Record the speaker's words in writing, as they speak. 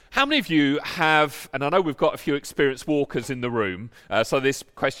How many of you have, and I know we've got a few experienced walkers in the room, so this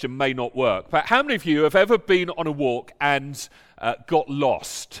question may not work, but how many of you have ever been on a walk and got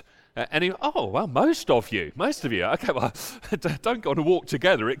lost? Most of you. Okay, well, don't go on a walk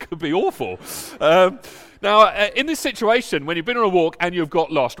together. It could be awful. In this situation, when you've been on a walk and you've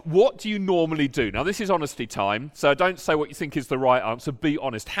got lost, what do you normally do? Now, this is honesty time, so don't say what you think is the right answer. Be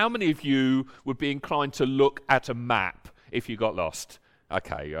honest. How many of you would be inclined to look at a map if you got lost?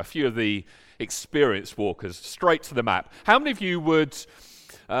 Okay, a few of the experienced walkers, straight to the map. How many of you would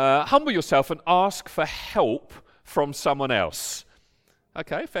humble yourself and ask for help from someone else?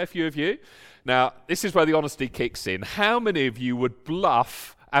 Okay, fair few of you. Now, this is where the honesty kicks in. How many of you would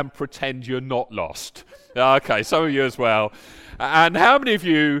bluff and pretend you're not lost? Okay, some of you as well. And how many of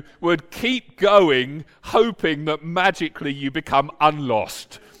you would keep going, hoping that magically you become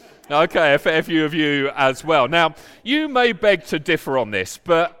unlost? Okay, a fair few of you as well. Now, you may beg to differ on this,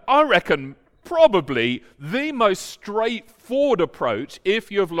 but I reckon probably the most straightforward approach, if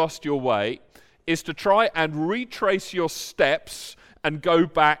you have lost your way, is to try and retrace your steps and go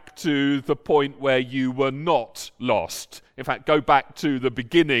back to the point where you were not lost. In fact, go back to the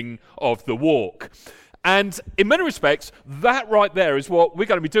beginning of the walk. And in many respects, that right there is what we're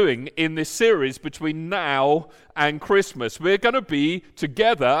going to be doing in this series between now and Christmas. We're going to be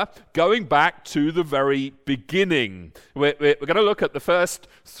together going back to the very beginning. We're going to look at the first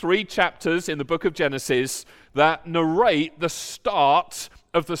 3 chapters in the book of Genesis that narrate the start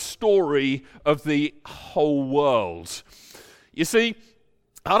of the story of the whole world. You see,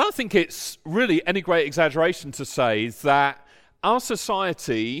 I don't think it's really any great exaggeration to say that our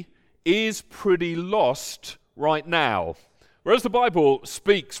society is pretty lost right now. Whereas the Bible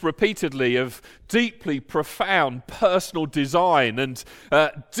speaks repeatedly of deeply profound personal design and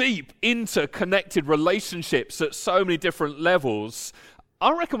deep interconnected relationships at so many different levels,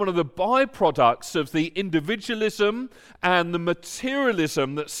 I reckon one of the byproducts of the individualism and the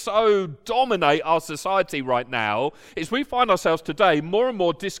materialism that so dominate our society right now is we find ourselves today more and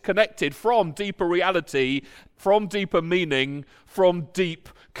more disconnected from deeper reality, from deeper meaning, from deep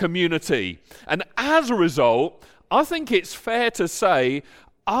community. And as a result, I think it's fair to say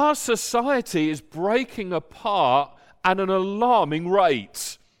our society is breaking apart at an alarming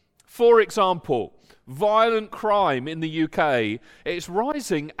rate. For example, violent crime in the UK, it's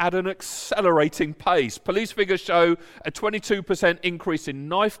rising at an accelerating pace. Police figures show a 22% increase in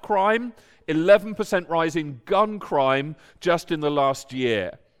knife crime, 11% rise in gun crime just in the last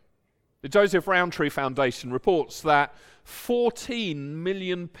year. The Joseph Rowntree Foundation reports that 14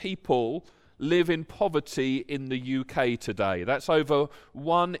 million people live in poverty in the UK today. That's over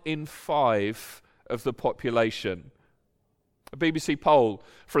 1 in 5 of the population. A BBC poll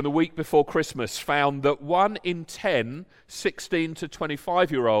from the week before Christmas found that 1 in 10 16 to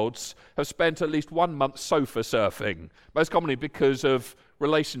 25-year-olds have spent at least 1 month sofa surfing, most commonly because of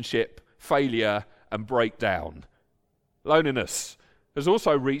relationship failure and breakdown. Loneliness has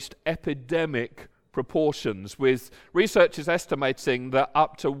also reached epidemic proportions, with researchers estimating that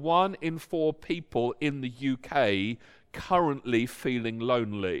up to 1 in 4 people in the UK currently feeling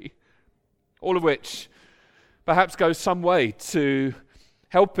lonely. All of which perhaps goes some way to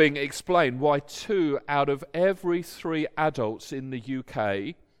helping explain why 2 out of every 3 adults in the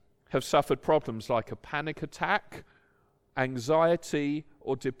UK have suffered problems like a panic attack, anxiety,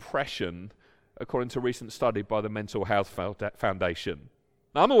 or depression, according to a recent study by the Mental Health Foundation.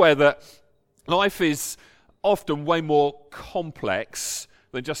 Now, I'm aware that life is often way more complex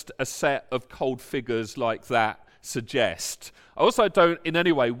than just a set of cold figures like that suggest. I also don't in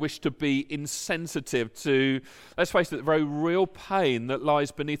any way wish to be insensitive to, let's face it, the very real pain that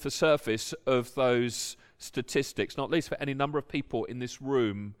lies beneath the surface of those statistics, not least for any number of people in this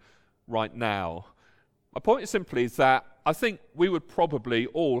room right now. My point is simply that I think we would probably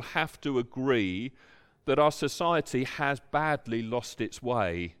all have to agree that our society has badly lost its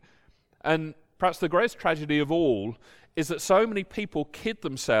way. And perhaps the greatest tragedy of all is that so many people kid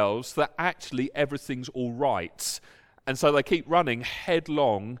themselves that actually everything's all right. And so they keep running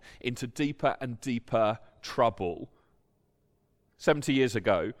headlong into deeper and deeper trouble. 70 years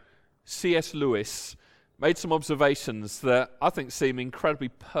ago, C.S. Lewis made some observations that I think seem incredibly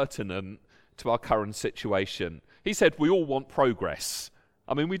pertinent to our current situation. He said, we all want progress.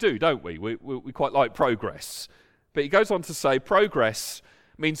 I mean, we do, don't we? We quite like progress. But he goes on to say, progress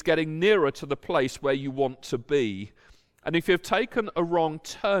means getting nearer to the place where you want to be. And if you've taken a wrong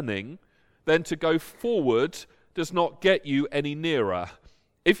turning, then to go forward does not get you any nearer.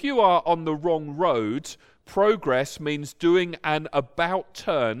 If you are on the wrong road, progress means doing an about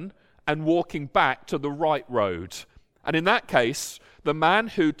turn and walking back to the right road. And in that case, the man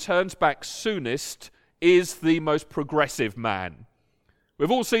who turns back soonest is the most progressive man.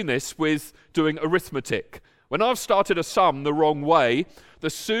 We've all seen this with doing arithmetic. When I've started a sum the wrong way, the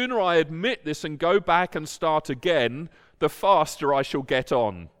sooner I admit this and go back and start again, the faster I shall get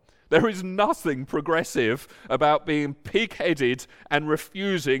on. There is nothing progressive about being pig-headed and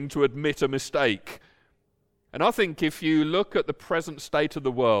refusing to admit a mistake. And I think if you look at the present state of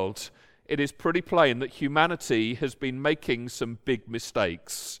the world, it is pretty plain that humanity has been making some big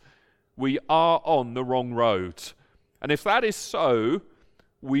mistakes. We are on the wrong road. And if that is so,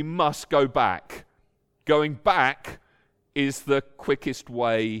 we must go back. Going back is the quickest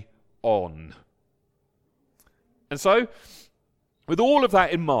way on. And so, with all of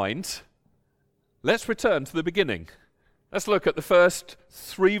that in mind, let's return to the beginning. Let's look at the first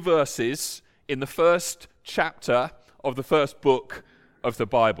 3 verses in the first chapter of the first book of the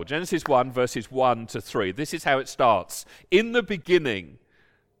Bible. Genesis 1, verses 1 to 3. This is how it starts. In the beginning,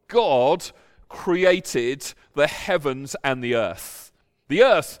 God created the heavens and the earth. The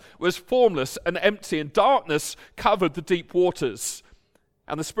earth was formless and empty, and darkness covered the deep waters.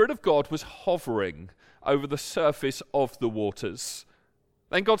 And the Spirit of God was hovering over the surface of the waters.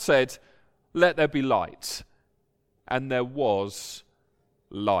 Then God said, "Let there be light." And there was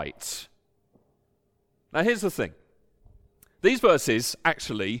light. Now here's the thing. These verses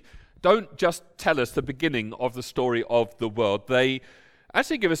actually don't just tell us the beginning of the story of the world. They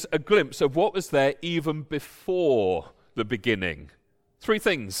actually give us a glimpse of what was there even before the beginning. 3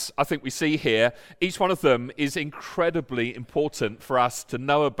 things I think we see here. Each one of them is incredibly important for us to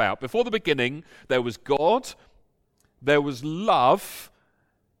know about. Before the beginning, there was God, there was love,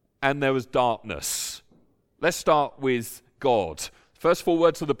 and there was darkness. Let's start with God. First 4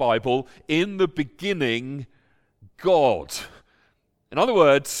 words of the Bible, in the beginning, God. In other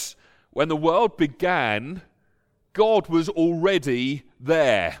words, when the world began, God was already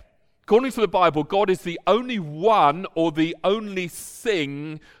there. According to the Bible, God is the only one or the only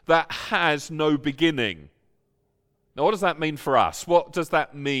thing that has no beginning. Now, what does that mean for us? What does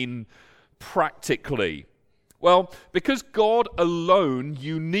that mean practically? Well, because God alone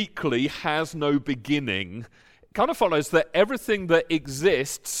uniquely has no beginning, it kind of follows that everything that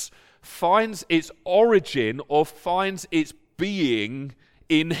exists finds its origin or finds its being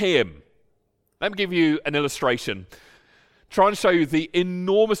in Him. Let me give you an illustration. Try and show you the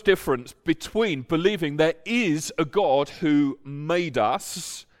enormous difference between believing there is a God who made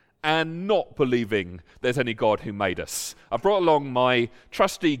us and not believing there's any God who made us. I brought along my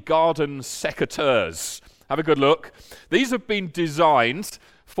trusty garden secateurs. Have a good look. These have been designed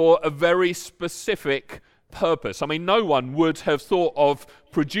for a very specific purpose. I mean, no one would have thought of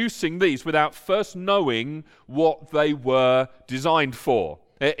producing these without first knowing what they were designed for.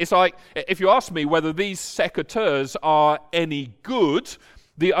 It's like, if you ask me whether these secateurs are any good,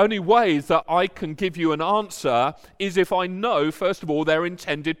 the only way that I can give you an answer is if I know, first of all, their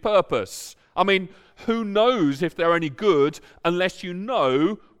intended purpose. I mean, who knows if they're any good unless you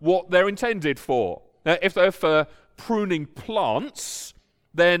know what they're intended for? Now, if they're for pruning plants,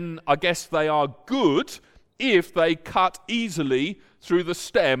 then I guess they are good if they cut easily through the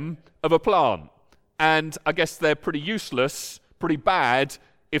stem of a plant. And I guess they're pretty useless, pretty bad,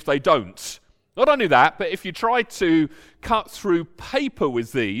 if they don't. Not only that, but if you try to cut through paper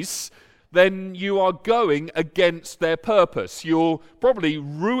with these, then you are going against their purpose. You'll probably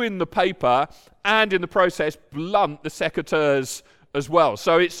ruin the paper and in the process blunt the secateurs as well.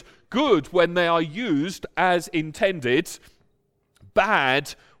 So it's good when they are used as intended,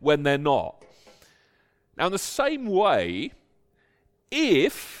 bad when they're not. Now in the same way,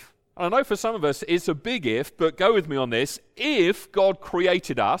 if, I know for some of us it's a big if, but go with me on this, if God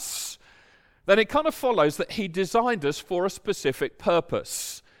created us, then it kind of follows that He designed us for a specific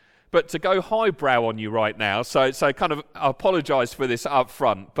purpose. But to go highbrow on you right now, so kind of I apologize for this up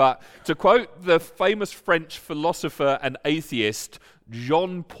front, but to quote the famous French philosopher and atheist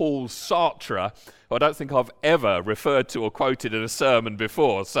Jean-Paul Sartre, who I don't think I've ever referred to or quoted in a sermon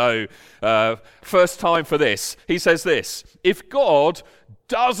before, so first time for this. He says this: if God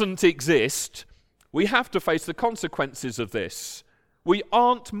doesn't exist, we have to face the consequences of this. We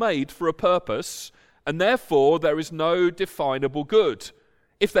aren't made for a purpose, and therefore there is no definable good.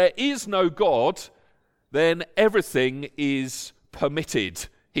 If there is no God, then everything is permitted,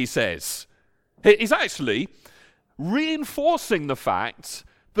 he says. He's actually reinforcing the fact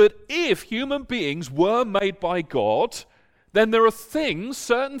that if human beings were made by God, then there are things,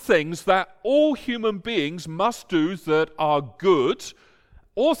 certain things that all human beings must do that are good,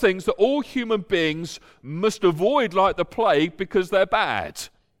 or things that all human beings must avoid like the plague because they're bad.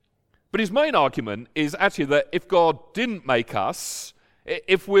 But his main argument is actually that if God didn't make us,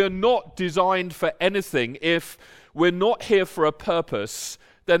 if we're not designed for anything, if we're not here for a purpose,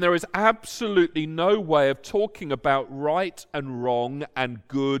 then there is absolutely no way of talking about right and wrong and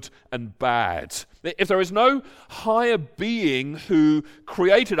good and bad. If there is no higher being who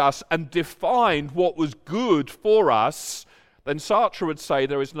created us and defined what was good for us, then Sartre would say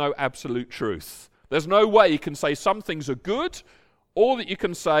there is no absolute truth. There's no way you can say some things are good or that you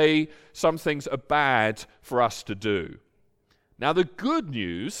can say some things are bad for us to do. Now, the good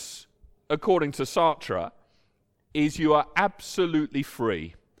news, according to Sartre, is you are absolutely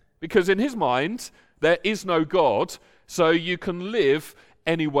free. Because in his mind, there is no God, so you can live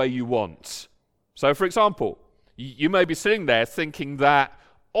any way you want. So, for example, you may be sitting there thinking that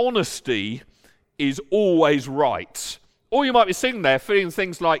honesty is always right. Or you might be sitting there feeling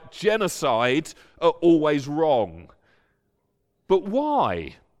things like genocide are always wrong. But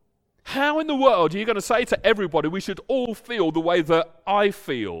why? How in the world are you going to say to everybody we should all feel the way that I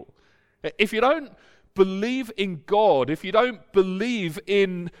feel? If you don't believe in God, if you don't believe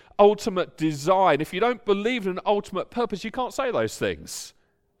in ultimate design, if you don't believe in an ultimate purpose, you can't say those things.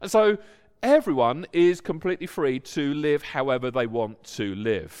 And so everyone is completely free to live however they want to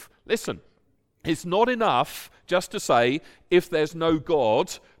live. Listen, it's not enough just to say, if there's no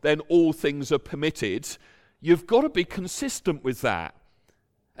God, then all things are permitted. You've got to be consistent with that.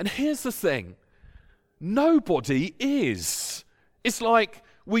 And here's the thing, nobody is. It's like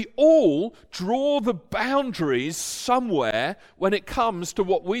we all draw the boundaries somewhere when it comes to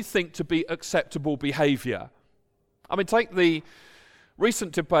what we think to be acceptable behavior. I mean, take the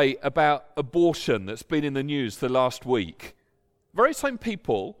recent debate about abortion that's been in the news the last week. Very same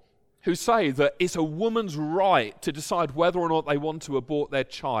people who say that it's a woman's right to decide whether or not they want to abort their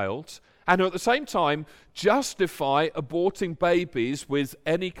child, and who at the same time justify aborting babies with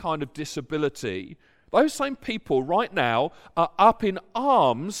any kind of disability. Those same people right now are up in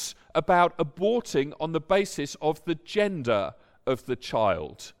arms about aborting on the basis of the gender of the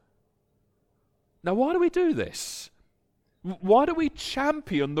child. Now, why do we do this? Why do we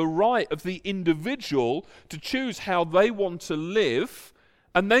champion the right of the individual to choose how they want to live,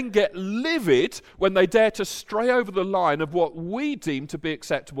 and then get livid when they dare to stray over the line of what we deem to be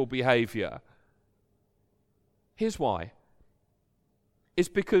acceptable behavior? Here's why. It's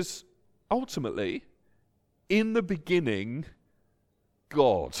because ultimately, in the beginning,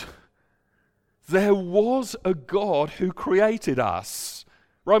 God. There was a God who created us.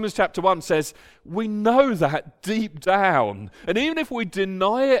 Romans chapter 1 says, we know that deep down. And even if we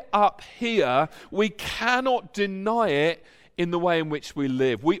deny it up here, we cannot deny it in the way in which we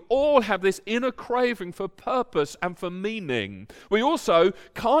live. We all have this inner craving for purpose and for meaning. We also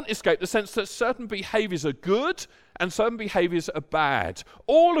can't escape the sense that certain behaviors are good and certain behaviors are bad,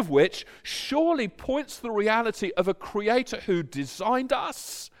 all of which surely points to the reality of a creator who designed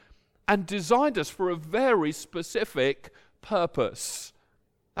us and designed us for a very specific purpose.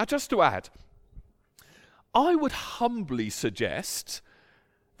 Now, just to add, I would humbly suggest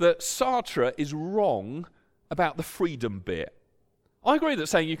that Sartre is wrong about the freedom bit. I agree that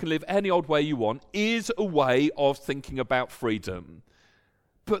saying you can live any old way you want is a way of thinking about freedom.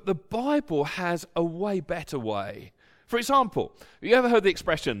 But the Bible has a way better way. For example, have you ever heard the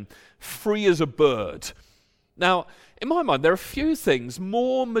expression, free as a bird? Now, in my mind, there are few things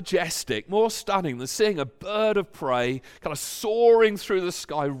more majestic, more stunning than seeing a bird of prey kind of soaring through the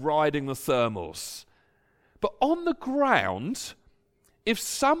sky, riding the thermals. But on the ground, if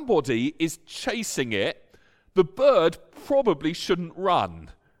somebody is chasing it, the bird probably shouldn't run.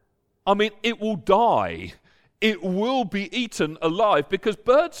 I mean, it will die. It will be eaten alive because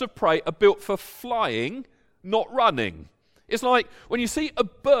birds of prey are built for flying, not running. It's like when you see a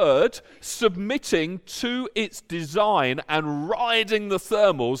bird submitting to its design and riding the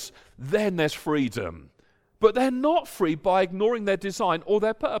thermals, then there's freedom. But they're not free by ignoring their design or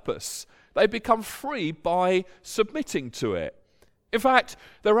their purpose. They become free by submitting to it. In fact,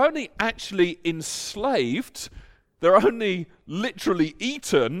 they're only actually enslaved, they're only literally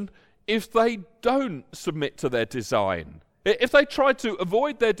eaten if they don't submit to their design. If they try to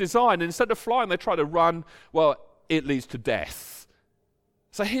avoid their design, and instead of flying, they try to run, well, it leads to death.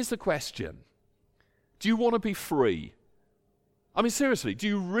 So here's the question. Do you want to be free? I mean, seriously, do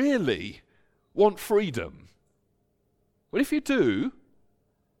you really want freedom? Well, if you do,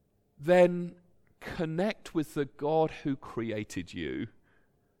 then connect with the God who created you.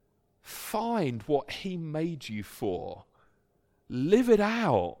 Find what He made you for. Live it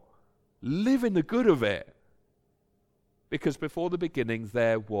out. Live in the good of it. Because before the beginning,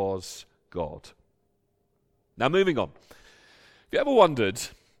 there was God. Now, moving on. Have you ever wondered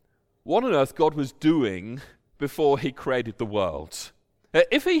what on earth God was doing before he created the world.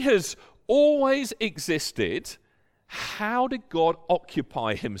 If he has always existed, how did God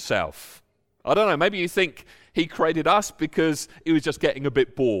occupy himself? I don't know, maybe you think he created us because he was just getting a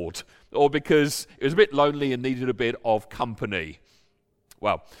bit bored, or because it was a bit lonely and needed a bit of company.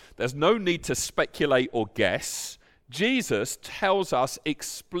 Well, there's no need to speculate or guess. Jesus tells us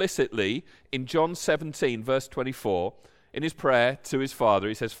explicitly in John 17, verse 24, in his prayer to his Father,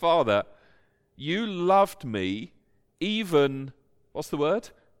 he says, Father, you loved me even, what's the word?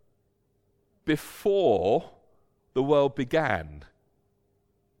 Before the world began.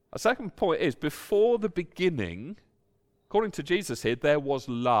 A second point is, before the beginning, according to Jesus here, there was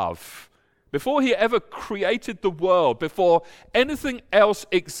love. Before he ever created the world, before anything else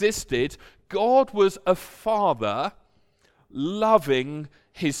existed, God was a father loving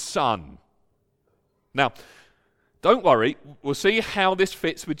his son. Now, don't worry, we'll see how this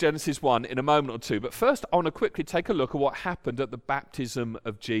fits with Genesis 1 in a moment or two. But first, I want to quickly take a look at what happened at the baptism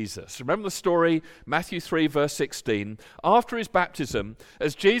of Jesus. Remember the story, Matthew 3, verse 16. After his baptism,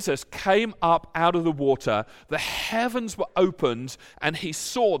 as Jesus came up out of the water, the heavens were opened, and he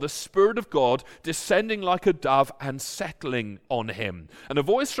saw the Spirit of God descending like a dove and settling on him. And a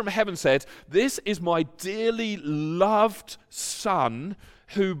voice from heaven said, "This is my dearly loved Son,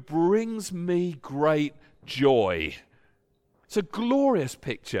 who brings me great joy." It's a glorious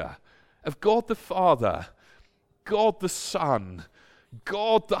picture of God the Father, God the Son,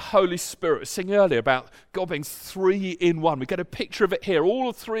 God the Holy Spirit. We were singing earlier about God being three in one. We get a picture of it here.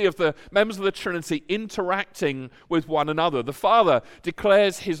 All three of the members of the Trinity interacting with one another. The Father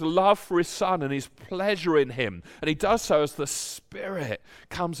declares his love for his Son and his pleasure in him. And he does so as the Spirit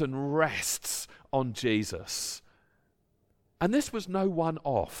comes and rests on Jesus. And this was no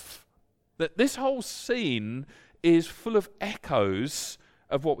one-off. That this whole scene is full of echoes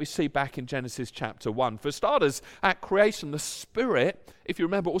of what we see back in Genesis chapter 1. For starters, at creation, the Spirit, if you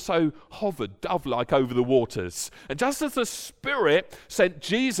remember, also hovered dove-like over the waters. And just as the Spirit sent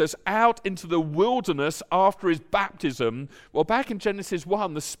Jesus out into the wilderness after his baptism, well, back in Genesis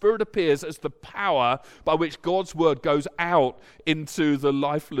 1, the Spirit appears as the power by which God's word goes out into the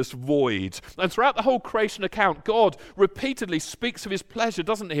lifeless void. And throughout the whole creation account, God repeatedly speaks of his pleasure,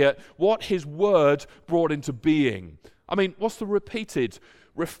 doesn't he, at what his word brought into being. I mean, what's the repeated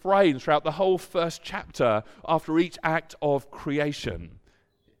refrain throughout the whole first chapter after each act of creation?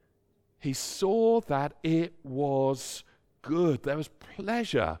 He saw that it was good. There was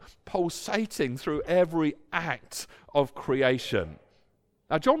pleasure pulsating through every act of creation.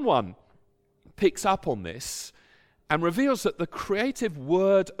 Now, John 1 picks up on this and reveals that the creative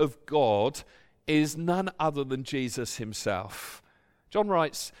word of God is none other than Jesus himself. John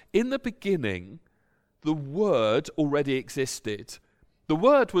writes, "In the beginning, the Word already existed. The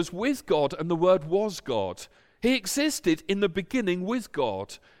Word was with God, and the Word was God. He existed in the beginning with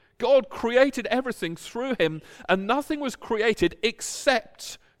God. God created everything through him, and nothing was created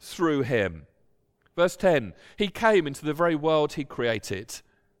except through him." Verse 10, "He came into the very world he created,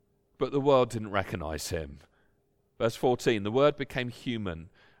 but the world didn't recognize him." Verse 14, "The Word became human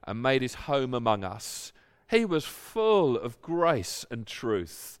and made his home among us. He was full of grace and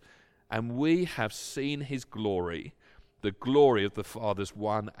truth, and we have seen his glory, the glory of the Father's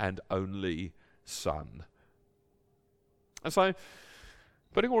one and only Son." And so,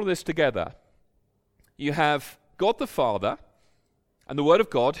 putting all of this together, you have God the Father and the Word of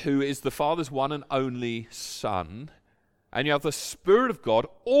God, who is the Father's one and only Son, and you have the Spirit of God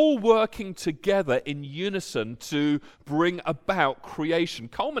all working together in unison to bring about creation,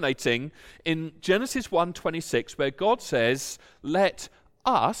 culminating in Genesis 1:26, where God says, "Let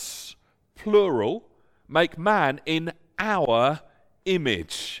us," plural, "make man in our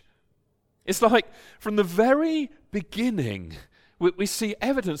image." It's like from the very beginning, we see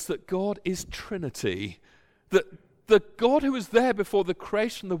evidence that God is Trinity, that the God who was there before the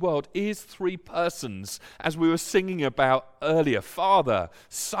creation of the world is three persons, as we were singing about earlier: Father,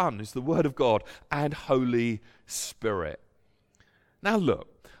 Son is the Word of God, and Holy Spirit. Now look,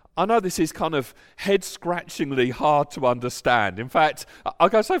 I know this is kind of head-scratchingly hard to understand. In fact, I'll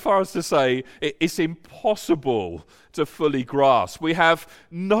go so far as to say it's impossible to fully grasp. We have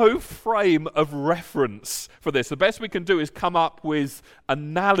no frame of reference for this. The best we can do is come up with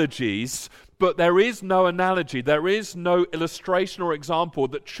analogies, but there is no analogy, there is no illustration or example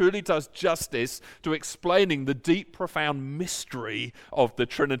that truly does justice to explaining the deep, profound mystery of the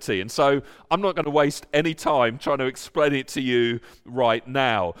Trinity. And so I'm not going to waste any time trying to explain it to you right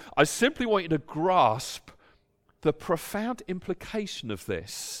now. I simply want you to grasp the profound implication of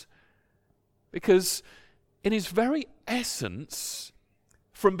this, because in his very essence,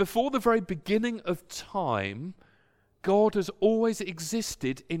 From before the very beginning of time, God has always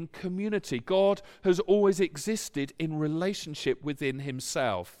existed in community. God has always existed in relationship within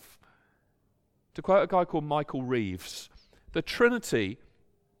himself. To quote a guy called Michael Reeves, the Trinity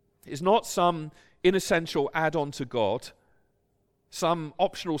is not some inessential add-on to God, some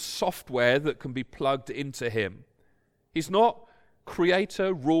optional software that can be plugged into him. He's not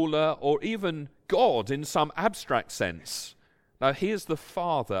creator, ruler, or even God in some abstract sense. No, he is the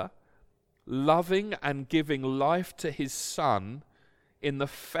Father, loving and giving life to his Son in the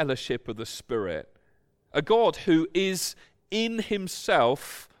fellowship of the Spirit. A God who is in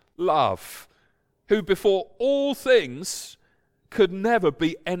himself love, who before all things could never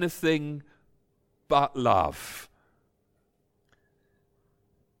be anything but love.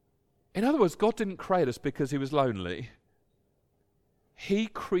 In other words, God didn't create us because he was lonely. He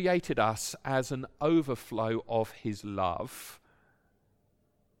created us as an overflow of his love.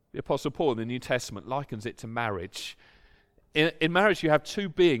 The Apostle Paul in the New Testament likens it to marriage. In marriage, you have two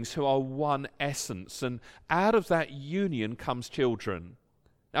beings who are one essence, and out of that union comes children.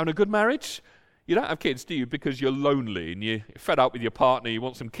 Now, in a good marriage, you don't have kids, do you, because you're lonely and you're fed up with your partner, you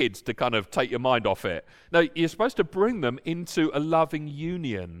want some kids to kind of take your mind off it. No, you're supposed to bring them into a loving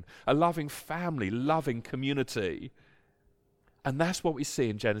union, a loving family, loving community. And that's what we see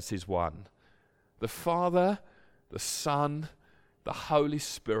in Genesis 1. The Father, the Son, the Holy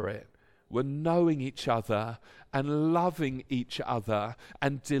Spirit were knowing each other and loving each other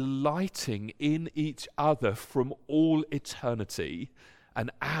and delighting in each other from all eternity.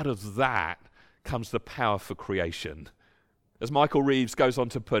 And out of that comes the power for creation. As Michael Reeves goes on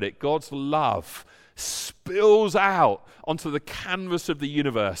to put it, God's love spills out onto the canvas of the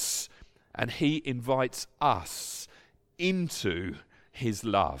universe, and he invites us into his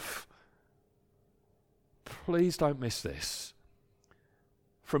love. Please don't miss this.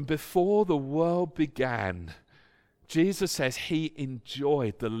 From before the world began, Jesus says he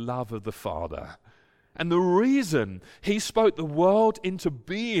enjoyed the love of the Father. And the reason he spoke the world into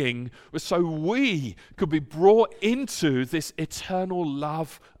being was so we could be brought into this eternal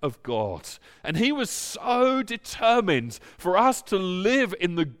love of God. And he was so determined for us to live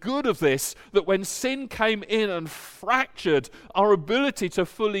in the good of this that when sin came in and fractured our ability to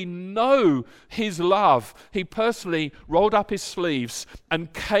fully know his love, he personally rolled up his sleeves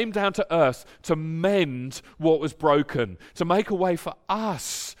and came down to earth to mend what was broken, to make a way for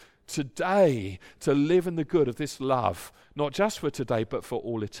us today to live in the good of this love, not just for today, but for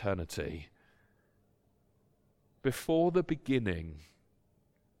all eternity. Before the beginning,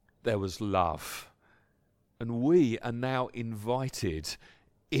 there was love, and we are now invited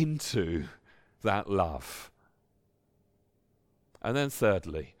into that love. And then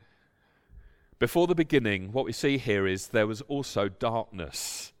thirdly, before the beginning, what we see here is there was also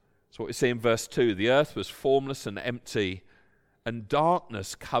darkness. That's what we see in verse 2. The earth was formless and empty, and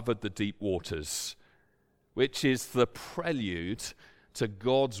darkness covered the deep waters, which is the prelude to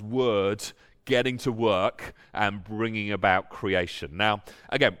God's word getting to work and bringing about creation. Now,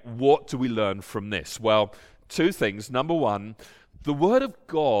 again, what do we learn from this? Well, two things. Number one, the word of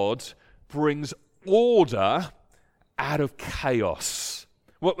God brings order out of chaos.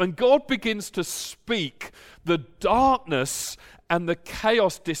 When God begins to speak, the darkness and the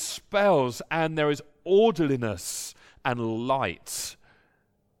chaos dispels, and there is orderliness and light.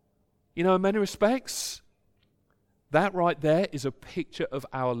 You know, in many respects, that right there is a picture of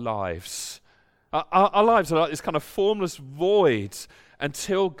our lives. Our lives are like this kind of formless void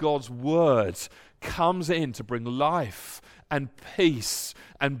until God's word comes in to bring life and peace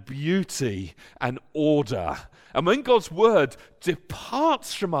and beauty and order. And when God's word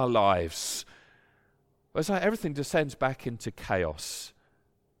departs from our lives, it's like everything descends back into chaos.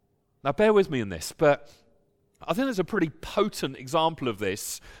 Now, bear with me in this, but I think there's a pretty potent example of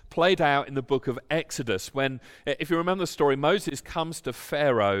this played out in the book of Exodus when, if you remember the story, Moses comes to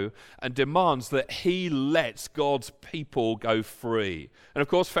Pharaoh and demands that he lets God's people go free. And of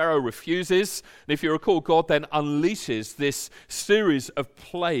course, Pharaoh refuses. And if you recall, God then unleashes this series of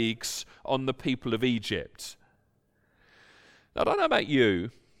plagues on the people of Egypt. Now, I don't know about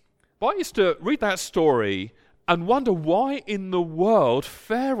you, but I used to read that story and wonder why in the world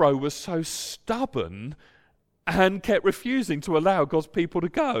Pharaoh was so stubborn and kept refusing to allow God's people to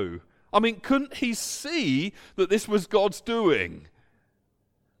go. I mean, couldn't he see that this was God's doing?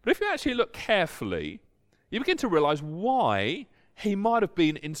 But if you actually look carefully, you begin to realize why he might have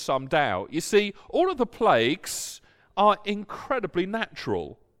been in some doubt. You see, all of the plagues are incredibly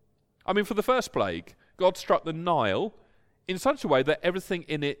natural. I mean, for the first plague, God struck the Nile in such a way that everything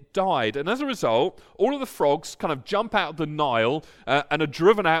in it died. And as a result, all of the frogs kind of jump out of the Nile and are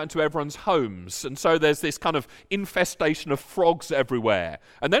driven out into everyone's homes. And so there's this kind of infestation of frogs everywhere.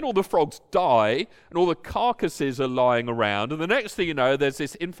 And then all the frogs die, and all the carcasses are lying around. And the next thing you know, there's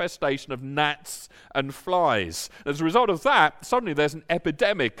this infestation of gnats and flies. As a result of that, suddenly there's an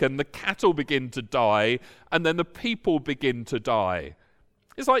epidemic, and the cattle begin to die, and then the people begin to die.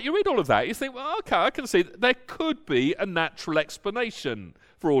 It's like you read all of that, you think, well, okay, I can see that there could be a natural explanation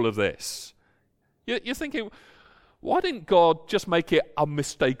for all of this. You're thinking, why didn't God just make it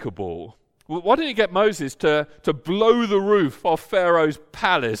unmistakable? Why didn't he get Moses to blow the roof off Pharaoh's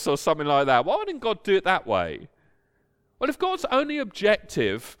palace or something like that? Why didn't God do it that way? Well, if God's only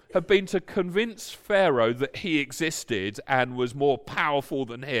objective had been to convince Pharaoh that he existed and was more powerful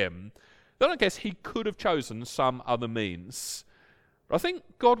than him, then I guess he could have chosen some other means. I think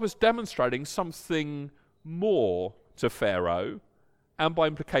God was demonstrating something more to Pharaoh, and by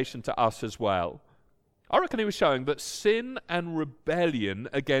implication to us as well. I reckon he was showing that sin and rebellion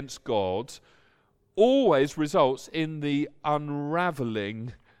against God always results in the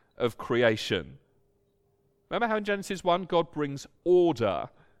unraveling of creation. Remember how in Genesis 1 God brings order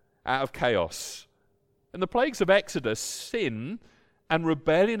out of chaos? In the plagues of Exodus, sin and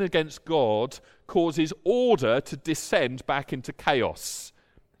rebellion against God causes order to descend back into chaos.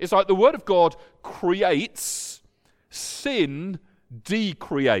 It's like the Word of God creates, sin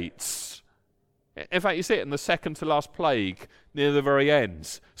decreates. In fact, you see it in the second to last plague near the very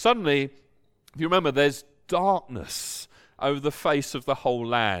end. Suddenly, if you remember, there's darkness over the face of the whole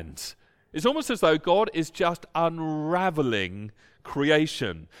land. It's almost as though God is just unraveling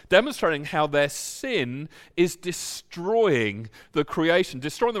creation, demonstrating how their sin is destroying the creation,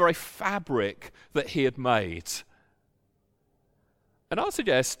 destroying the very fabric that he had made. And I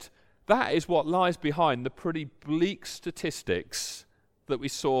suggest that is what lies behind the pretty bleak statistics that we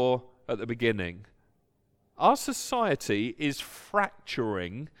saw at the beginning. Our society is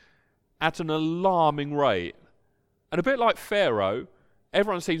fracturing at an alarming rate. And a bit like Pharaoh,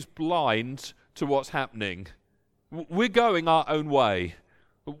 everyone seems blind to what's happening. We're going our own way.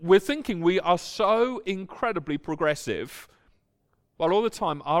 We're thinking we are so incredibly progressive, while all the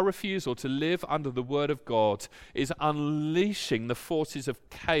time our refusal to live under the Word of God is unleashing the forces of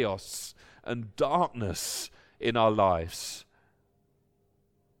chaos and darkness in our lives.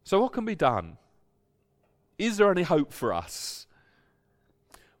 So what can be done? Is there any hope for us?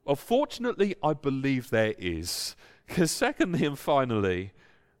 Well, fortunately, I believe there is. Because secondly and finally,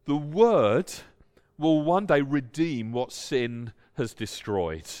 the Word will one day redeem what sin has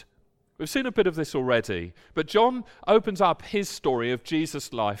destroyed. We've seen a bit of this already, but John opens up his story of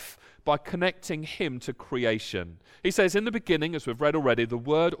Jesus' life by connecting him to creation. He says, in the beginning, as we've read already, the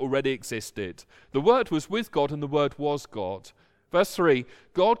Word already existed. The Word was with God, and the Word was God. Verse 3,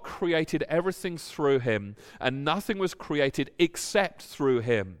 God created everything through him, and nothing was created except through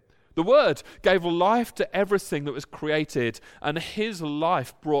him. The Word gave life to everything that was created, and his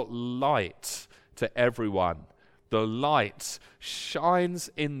life brought light to everyone. The light shines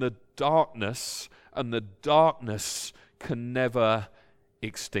in the darkness, and the darkness can never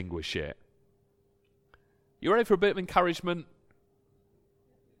extinguish it. You ready for a bit of encouragement?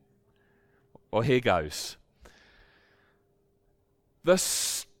 Well, here goes. The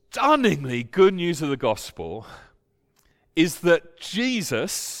stunningly good news of the gospel is that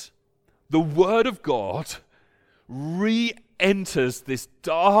Jesus, the Word of God, re-enters this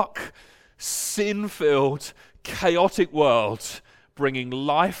dark, sin-filled, chaotic world, bringing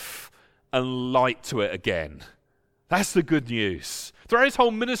life and light to it again. That's the good news. Throughout his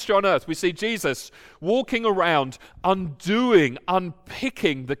whole ministry on earth, we see Jesus walking around, undoing,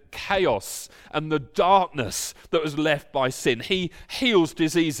 unpicking the chaos and the darkness that was left by sin. He heals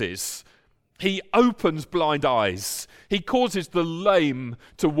diseases. He opens blind eyes. He causes the lame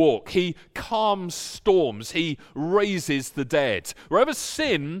to walk. He calms storms. He raises the dead. Wherever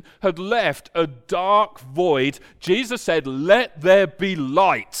sin had left a dark void, Jesus said, "Let there be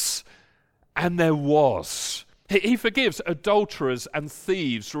light." And there was. He forgives adulterers and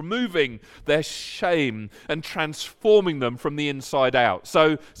thieves, removing their shame and transforming them from the inside out.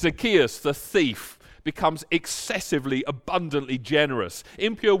 So Zacchaeus, the thief, becomes excessively abundantly generous.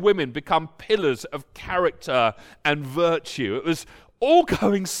 Impure women become pillars of character and virtue. It was all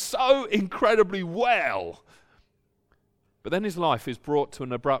going so incredibly well. But then his life is brought to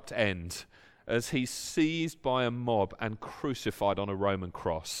an abrupt end as he's seized by a mob and crucified on a Roman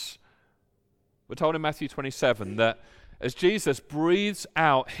cross. We're told in Matthew 27 that as Jesus breathes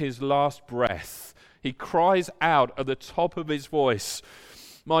out his last breath, he cries out at the top of his voice,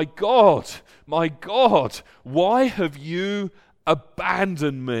 my God, why have you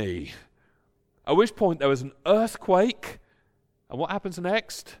abandoned me?" At which point there was an earthquake, and what happens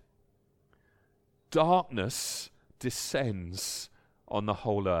next? Darkness descends on the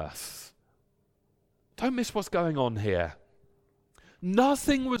whole earth. Don't miss what's going on here.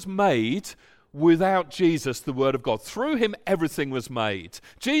 Nothing was made without Jesus, the Word of God. Through him, everything was made.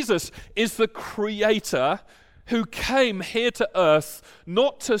 Jesus is the creator who came here to earth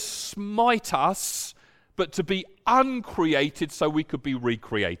not to smite us, but to be uncreated so we could be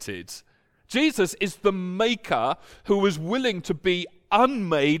recreated. Jesus is the maker who was willing to be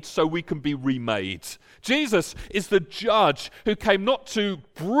unmade so we can be remade. Jesus is the judge who came not to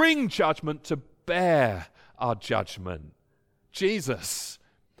bring judgment, to bear our judgment. Jesus,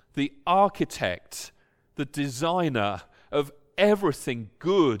 the architect, the designer of everything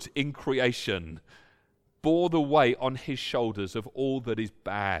good in creation, bore the weight on his shoulders of all that is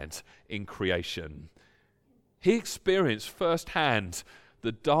bad in creation. He experienced firsthand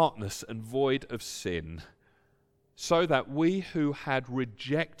the darkness and void of sin, so that we who had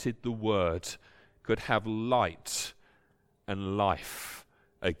rejected the word could have light and life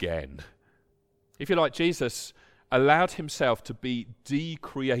again. If you like, Jesus allowed himself to be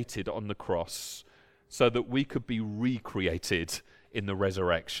decreated on the cross so that we could be recreated in the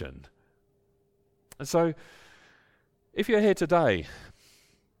resurrection. And so, if you're here today,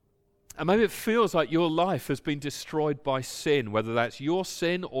 and maybe it feels like your life has been destroyed by sin, whether that's your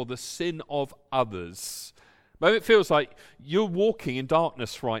sin or the sin of others. Maybe it feels like you're walking in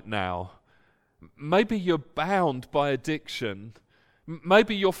darkness right now. Maybe you're bound by addiction.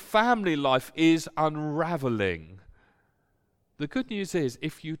 Maybe your family life is unraveling. The good news is,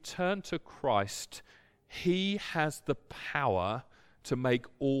 if you turn to Christ, he has the power to make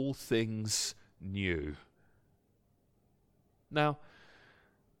all things new. Now,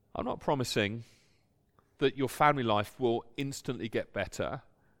 I'm not promising that your family life will instantly get better,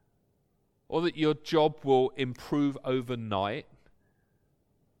 or that your job will improve overnight,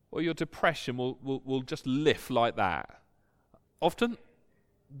 or your depression will just lift like that. Often,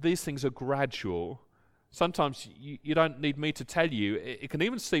 these things are gradual. Sometimes you don't need me to tell you. It can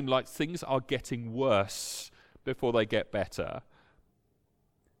even seem like things are getting worse before they get better.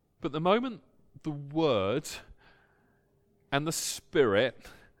 But the moment the Word and the Spirit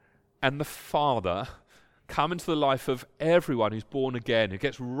and the Father come into the life of everyone who's born again, who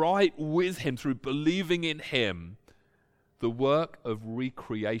gets right with him through believing in him, the work of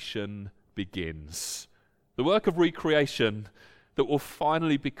recreation begins. The work of recreation that will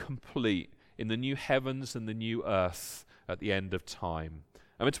finally be complete in the new heavens and the new earth at the end of time.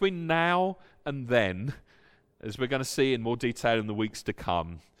 And between now and then, as we're going to see in more detail in the weeks to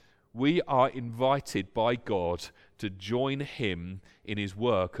come, we are invited by God to join him in his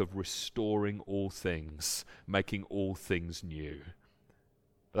work of restoring all things, making all things new.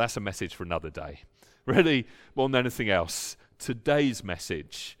 But that's a message for another day. Really, more than anything else, today's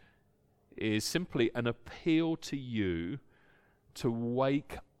message is simply an appeal to you to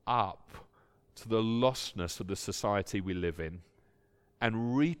wake up to the lostness of the society we live in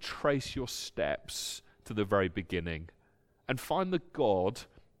and retrace your steps to the very beginning and find the God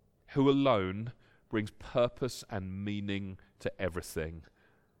who alone brings purpose and meaning to everything,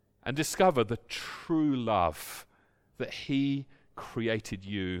 and discover the true love that he created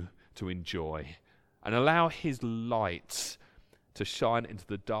you to enjoy, and allow his light to shine into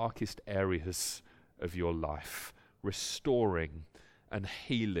the darkest areas of your life, restoring and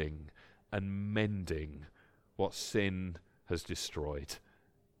healing and mending what sin has destroyed.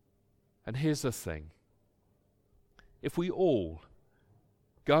 And here's the thing. If we all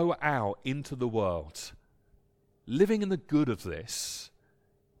go out into the world, living in the good of this,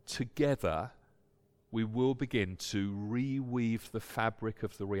 together we will begin to reweave the fabric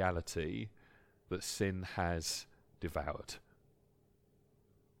of the reality that sin has devoured.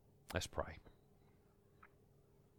 Let's pray.